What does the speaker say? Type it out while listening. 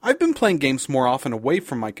playing games more often away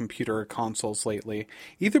from my computer or consoles lately,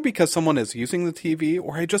 either because someone is using the TV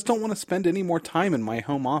or I just don't want to spend any more time in my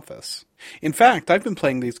home office. In fact, I've been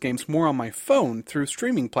playing these games more on my phone through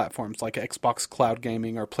streaming platforms like Xbox Cloud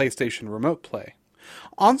Gaming or PlayStation Remote Play.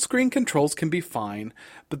 On-screen controls can be fine,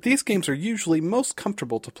 but these games are usually most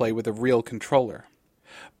comfortable to play with a real controller.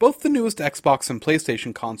 Both the newest Xbox and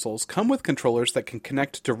PlayStation consoles come with controllers that can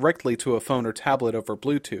connect directly to a phone or tablet over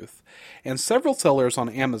Bluetooth, and several sellers on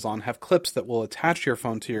Amazon have clips that will attach your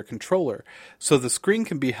phone to your controller, so the screen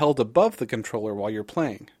can be held above the controller while you're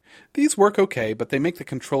playing. These work okay, but they make the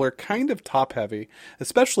controller kind of top-heavy,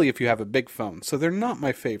 especially if you have a big phone, so they're not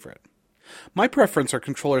my favorite. My preference are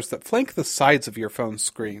controllers that flank the sides of your phone's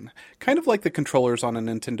screen, kind of like the controllers on a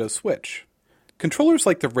Nintendo Switch. Controllers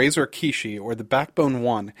like the Razer Kishi or the Backbone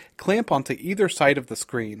One clamp onto either side of the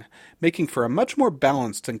screen, making for a much more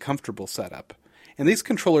balanced and comfortable setup. And these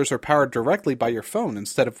controllers are powered directly by your phone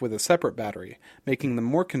instead of with a separate battery, making them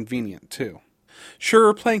more convenient too.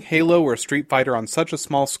 Sure, playing Halo or Street Fighter on such a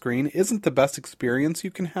small screen isn't the best experience you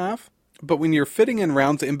can have, but when you're fitting in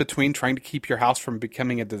rounds in between trying to keep your house from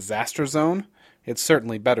becoming a disaster zone, it's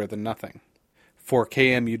certainly better than nothing. For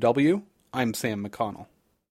KMUW, I'm Sam McConnell.